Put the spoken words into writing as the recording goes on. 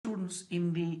students,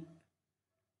 in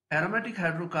the aromatic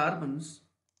hydrocarbons,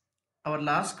 our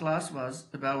last class was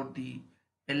about the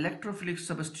electrophilic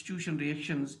substitution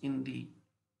reactions in the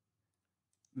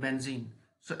benzene.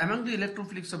 So among the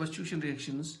electrophilic substitution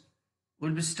reactions,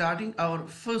 we'll be starting our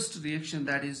first reaction,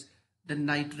 that is the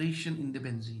nitration in the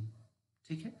benzene.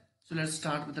 Okay? So let's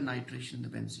start with the nitration in the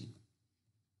benzene.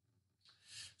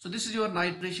 So this is your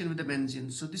nitration with the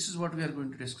benzene. So this is what we are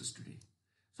going to discuss today.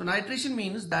 So nitration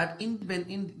means that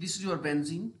this is your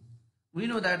benzene. We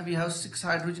know that we have 6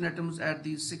 hydrogen atoms at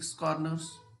these 6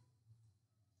 corners.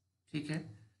 Okay?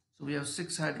 So we have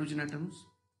 6 hydrogen atoms.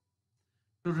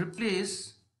 To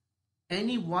replace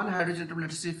any one hydrogen atom,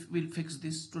 let's say we'll fix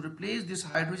this, to replace this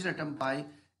hydrogen atom by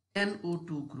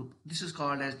NO2 group. This is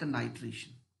called as the nitration.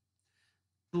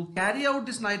 To carry out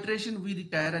this nitration, we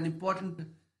require an important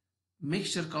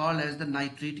mixture called as the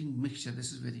nitrating mixture.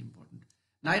 This is very important.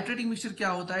 Nitrating mixture क्या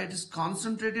होता है? It is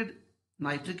concentrated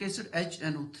nitric acid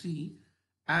HNO3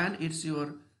 and it's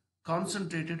your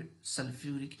concentrated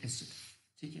sulfuric acid.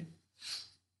 Okay?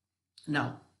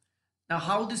 Now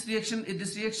how this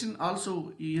reaction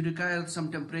also you require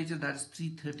some temperature, that is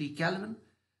 330 Kelvin,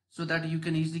 so that you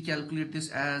can easily calculate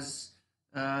this as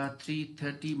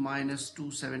 330 minus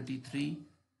 273.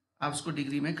 आप उसको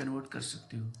degree में convert कर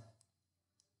सकते हो.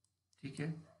 ठीक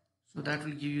है? So that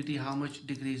will give you the how much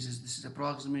degrees is this. Is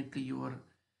approximately your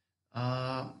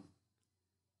that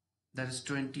is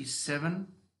 27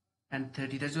 and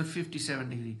 30. That's your 57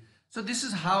 degree. So this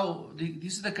is how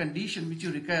this is the condition which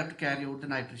you require to carry out the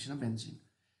nitration of benzene.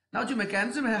 Now the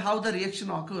mechanism है how the reaction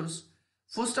occurs.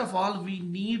 First of all, we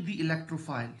need the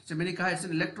electrophile. So मैंने कहा it's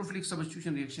an electrophilic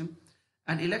substitution reaction.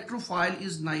 And electrophile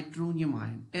is nitronium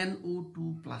ion,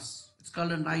 NO2 plus. It's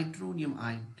called a nitronium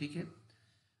ion. ठीक है?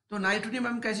 तो nitronium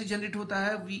ion कैसे generate होता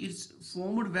है? It's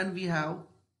formed when we have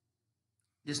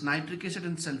this nitric acid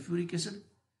and sulfuric acid.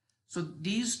 So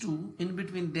these two, in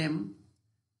between them,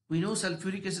 we know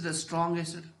sulfuric acid is a strong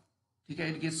acid. Okay,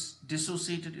 it gets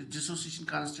dissociated. Its dissociation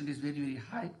constant is very, very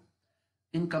high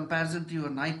in comparison to your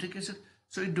nitric acid.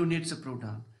 So it donates a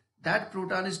proton. That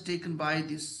proton is taken by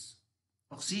this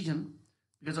oxygen,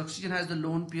 because oxygen has the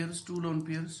lone pairs, 2 lone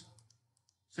pairs.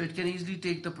 So it can easily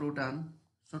take the proton.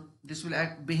 So this will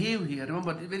behave here.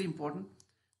 Remember, it's very important.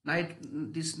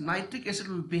 This nitric acid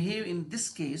will behave in this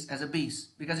case as a base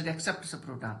because it accepts a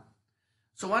proton.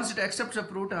 So once it accepts a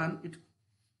proton,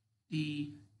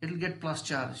 it will get plus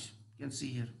charge. You can see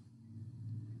here.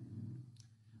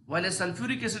 While a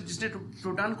sulfuric acid, जिसने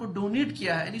proton को donate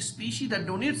किया है, any species that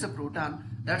donates a proton,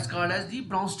 that's called as the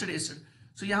Bronsted acid.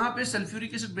 So यहाँ पे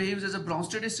sulfuric acid behaves as a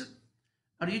Bronsted acid,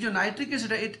 और ये जो nitric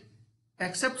acid है, it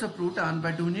accepts a proton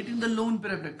by donating the lone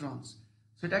pair of electrons.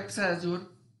 So it acts as your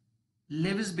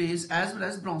Lewis base as well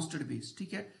as Bronsted base.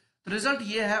 ठीक है? The result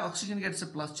ये है, oxygen gets a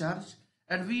plus charge,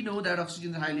 and we know that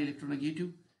oxygen is highly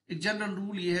electronegative. एक general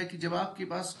rule ये है कि जब आपके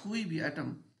पास कोई भी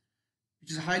atom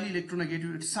which is highly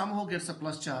electronegative, it somehow gets a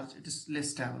plus charge, it is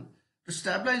less stable. To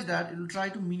stabilize that, it will try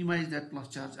to minimize that plus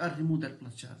charge or remove that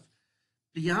plus charge.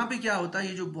 तो यहाँ पे क्या होता है,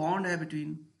 ये जो bond है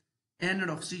between N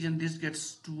and oxygen, this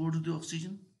gets towards the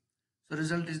oxygen. So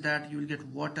result is that you will get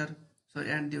water,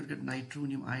 and you will get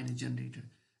nitronium ion is generated.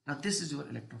 Now this is your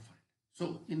electrophile.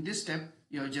 So in this step,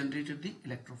 you have generated the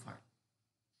electrophile.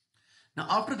 Now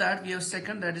after that, we have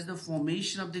second, that is the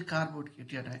formation of the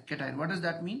carbocation. What does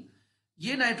that mean?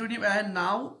 ये nitronium ion,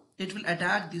 now it will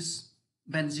attack this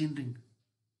benzene ring.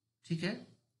 ठीक है?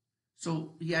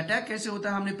 So ये attack कैसे होता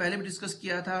है, हमने पहले भी डिस्कस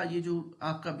किया था. ये जो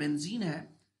आपका benzene है,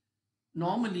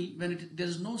 normally when there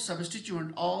is no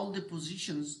substituent, all the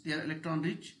positions, they are electron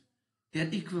rich, they are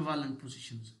equivalent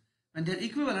positions. When they are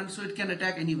equivalent, so it can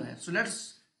attack anywhere. So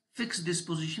let's fix this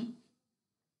position.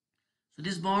 So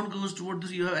this bond goes toward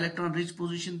this, you have electron rich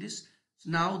position, this. So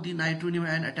now the nitronium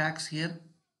ion attacks here.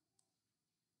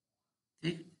 So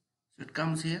it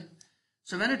comes here.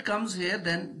 So when it comes here,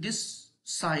 then this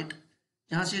site,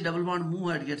 जहाँ से double bond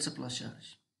move, it gets a plus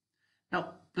charge.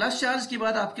 Now plus charge के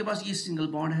बाद आपके पास ये single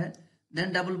bond है,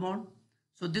 then double bond.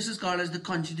 So this is called as the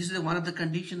conjugation. This is one of the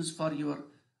conditions for your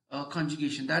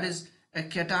conjugation. That is a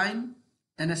cation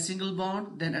and a single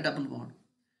bond, then a double bond.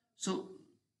 So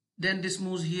then this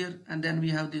moves here, and then we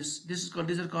have this. These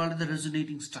are called the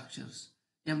resonating structures.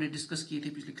 ये हमने discuss किए थे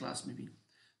पिछली class में भी.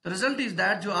 The result is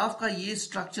that जो आपका ये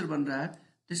structure बन रहा है,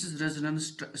 this is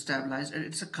resonance stabilized and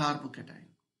it's a carbocation.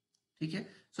 ठीक है?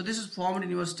 So this is formed in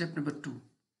your step number 2,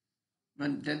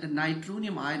 when then the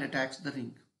nitronium ion attacks the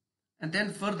ring. And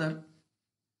then further,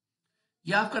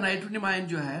 ये आपका nitronium ion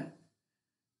जो है,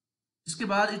 इसके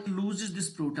बाद it loses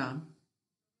this proton.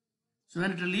 So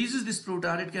when it releases this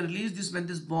proton, it can release this when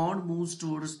this bond moves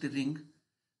towards the ring.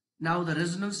 now the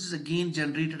resonance is again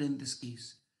generated in this case.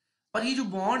 और ये जो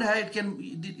bond है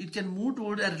it can move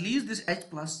toward and release this H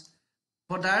plus.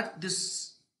 For that this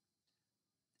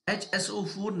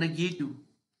HSO4 negative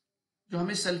जो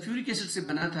हमें sulphuric acid से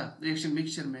बना था reaction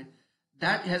mixture में,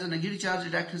 that has a negative charge,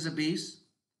 it acts as a base,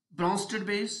 Bronsted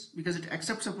base, because it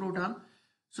accepts a proton.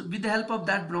 So with the help of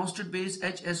that Bronsted base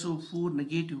HSO4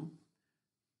 negative,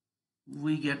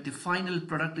 we get the final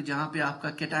product जहाँ पे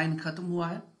आपका cation खत्म हुआ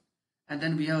है, and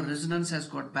then we have resonance has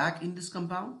got back in this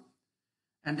compound,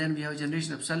 and then we have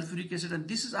generation of sulfuric acid, and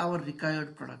this is our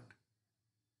required product,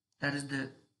 that is the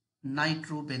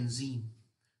nitrobenzene.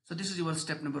 So this is your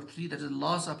step number 3, that is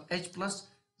loss of H plus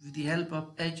with the help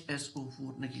of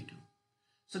HSO4 negative.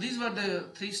 So these were the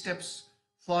 3 steps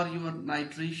for your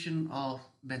nitration of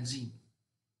benzene.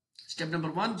 Step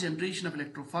number 1, generation of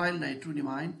electrophile nitronium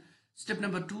ion. Step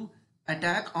number 2,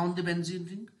 attack on the benzene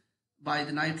ring by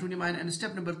the nitronium ion. And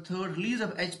step number 3, release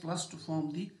of H plus to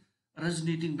form the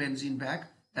resonating benzene back,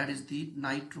 that is the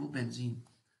nitrobenzene.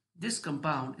 This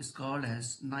compound is called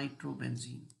as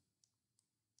nitrobenzene.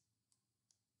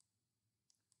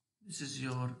 This is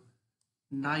your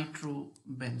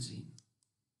nitrobenzene.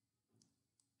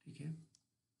 Okay.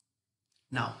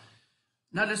 Now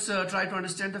let's try to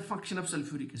understand the function of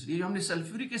sulfuric acid. ये जो हमने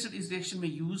sulfuric acid इस reaction में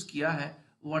use किया है,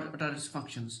 what are its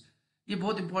functions? ये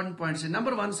बहुत important points है.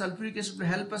 Number 1, sulfuric acid will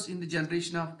help us in the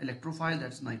generation of electrophile,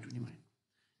 that's nitronium ion.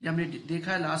 ये हमने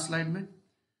देखा है last slide में.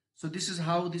 So this is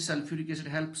how the sulfuric acid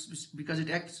helps, because it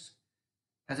acts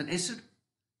as an acid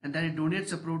and then it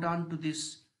donates a proton to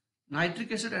this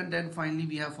nitric acid, and then finally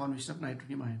we have formation of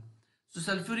nitronium ion. So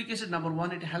sulfuric acid, number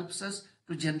 1, it helps us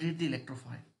to generate the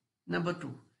electrophile. Number 2,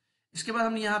 इसके बाद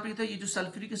हमने यहाँ पे था ये जो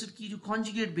sulphuric acid की जो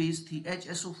कॉन्जुगेट बेस थी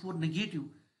HSO4 नेगेटिव,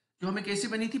 जो हमें कैसे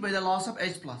बनी थी, by the loss of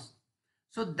H plus.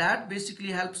 So that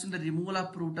basically helps in the removal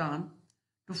of proton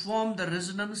to form the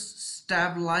resonance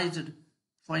stabilised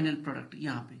final product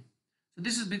यहाँ पे. So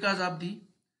this is because of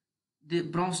the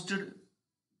Brønsted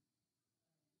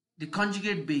the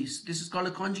conjugate base. This is called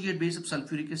a conjugate base of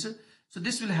sulfuric acid. So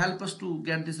this will help us to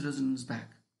get this resonance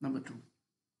back. Number 2.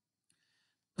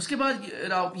 उसके बाद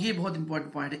ये बहुत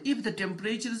important point है. If the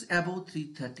temperature is above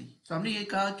 330, so हमने ये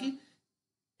कहा कि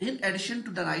in addition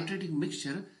to the nitrating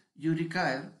mixture, you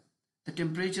require the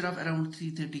temperature of around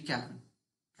 330 Kelvin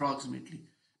approximately.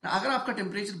 Now अगर आपका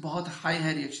temperature बहुत high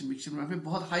है reaction mixture में, आपने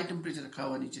बहुत high temperature रखा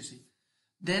हुआ नीचे से,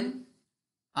 then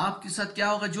आपके साथ क्या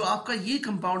होगा, जो आपका ये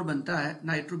कंपाउंड बनता है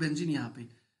नाइट्रोबेंजीन यहाँ पे,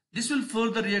 this will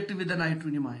further react with the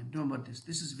nitronium ion. Remember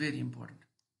this is very important.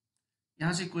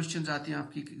 यहाँ से क्वेश्चंस आते हैं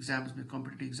आपके एग्जाम्स में,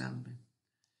 कॉम्पिटिटिव एग्जाम में.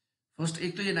 फर्स्ट,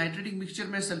 एक तो ये नाइट्रेटिक मिक्सचर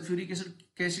में सल्फ्यूरिक एसिड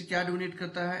कैसे क्या डोनेट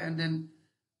करता है, एंड देन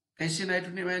कैसे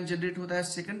नाइट्रोनियम आयन जनरेट होता है.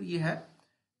 सेकंड ये है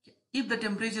कि if the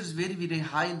temperature is very very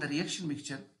high in the reaction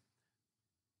mixture,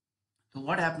 तो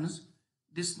what happens,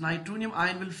 this nitronium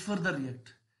ion will further react.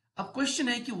 अब क्वेश्चन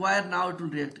है कि wire now it will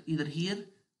react इधर हियर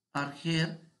और हियर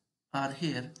और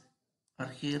हियर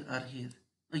और हियर और हियर.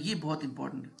 तो ये बहुत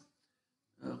इंपॉर्टेंट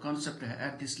कॉन्सेप्ट है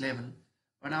at this level.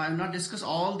 But I will not discuss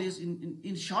all this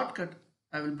in shortcut.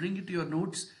 I will bring it to your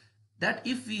notes that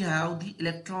if we have the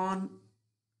electron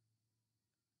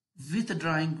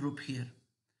withdrawing group here,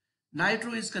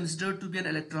 nitro is considered to be an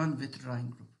electron withdrawing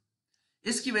group.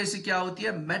 इसकी वजह से क्या होती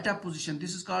है, Meta position.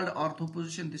 This is called ortho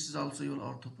position. This is also your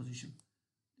ortho position.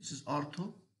 This is ortho,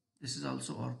 this is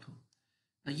also ortho.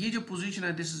 Now ये जो position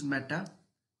है, this is meta.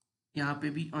 यहाँ पे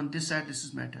भी on this side this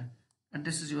is meta, and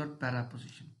this is your para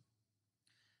position.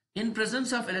 In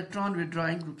presence of electron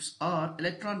withdrawing groups or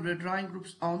electron withdrawing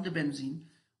groups on the benzene,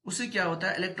 उससे क्या होता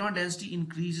है, electron density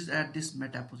increases at this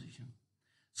meta position.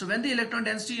 So when the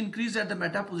electron density increases at the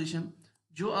meta position,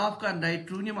 जो आपका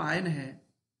nitronium ion है,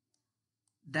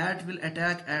 that will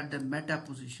attack at the meta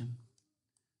position.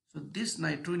 So this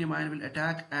nitronium ion will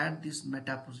attack at this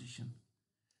meta position.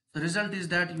 The result is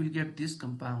that you will get this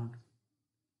compound.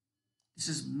 This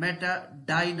is meta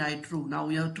dinitro. Now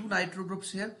we have 2 nitro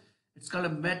groups here. It's called a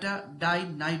meta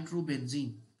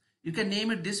dinitrobenzene. You can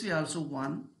name it this way also,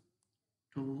 1,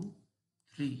 2,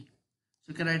 3.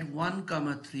 So you can write 1,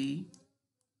 3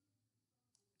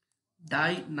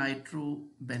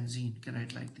 dinitrobenzene. You can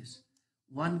write like this,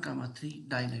 1, 3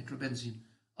 dinitrobenzene.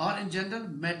 Or in general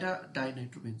meta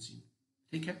dinitrobenzene.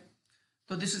 ठीक है,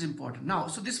 तो this is important. Now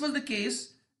so this was the case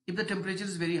if the temperature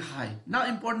is very high. Now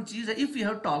important चीज है, if we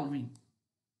have toluene.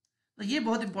 तो ये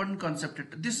बहुत important concept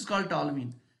है. This is called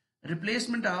toluene.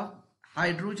 Replacement of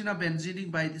hydrogen of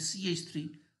benzene by the CH3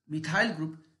 methyl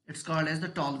group, it's called as the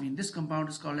toluene. This compound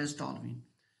is called as toluene.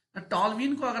 The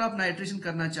toluene को अगर आप nitration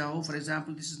करना चाहो, for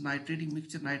example this is nitrating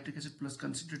mixture, nitric acid plus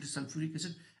concentrated sulfuric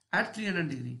acid at 300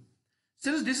 degree.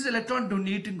 Since this is electron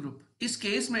donating group, इस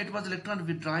case में it was electron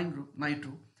withdrawing group,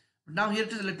 nitro. But now here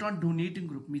it is electron donating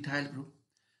group, methyl group.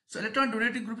 So electron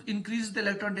donating group increases the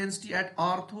electron density at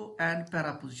ortho and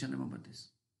para position. Remember this.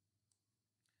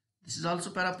 This is also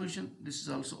para position. This is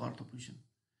also ortho position.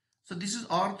 So this is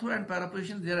ortho and para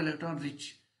position. They are electron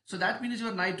rich. So that means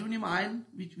your nitronium ion,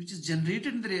 which is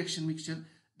generated in the reaction mixture,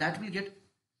 that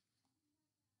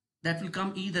will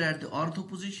come either at the ortho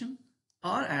position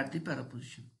or at the para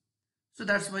position. So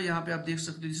that's why यहाँ पे आप देख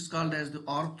सकते this is called as the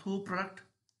ortho product,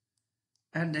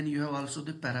 and then you have also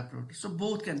the para product. So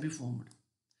both can be formed.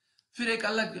 फिर एक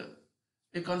अलग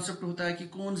एक concept होता है कि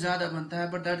कौन ज़्यादा बनता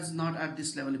है, but that is not at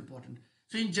this level important.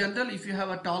 So in general, if you have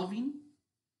a toluene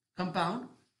compound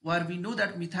where we know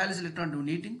that methyl is electron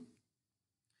donating,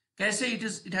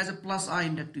 कैसे it has a plus I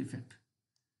inductive effect.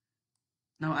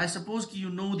 Now I suppose कि you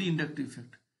know the inductive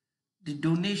effect. The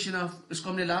donation of, इसको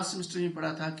हमने last semester में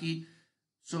पढ़ा था कि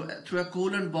so through a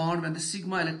covalent bond, when the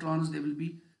sigma electrons, they will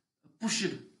be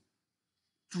pushed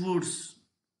towards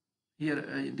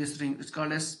here this ring. It's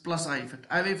called as plus I effect,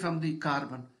 away from the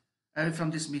carbon, away from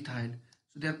this methyl.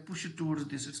 So they are pushed towards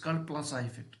this. It's called plus I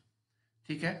effect.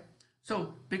 Okay.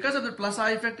 So because of the plus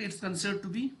I effect, it's considered to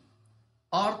be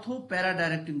ortho para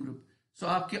directing group. So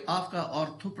आपका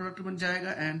ortho product बन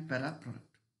जाएगा and para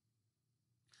product.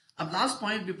 अब last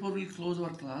point before we close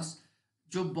our class,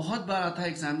 जो बहुत बार आता है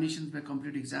examination में,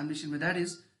 complete examination में, that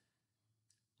is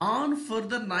on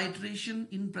further nitration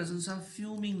in presence of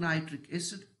fuming nitric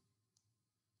acid,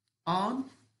 on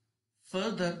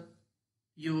further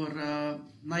your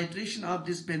nitration of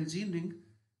this benzene ring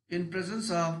in presence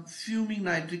of fuming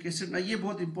nitric acid. ना ये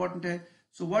बहुत important है.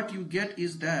 So what you get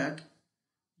is that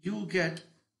you get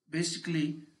basically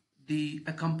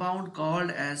a compound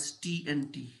called as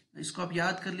TNT. इसको आप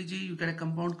याद कर लीजिए. You get a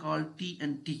compound called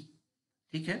TNT.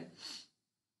 ठीक है.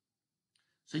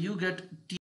 So you get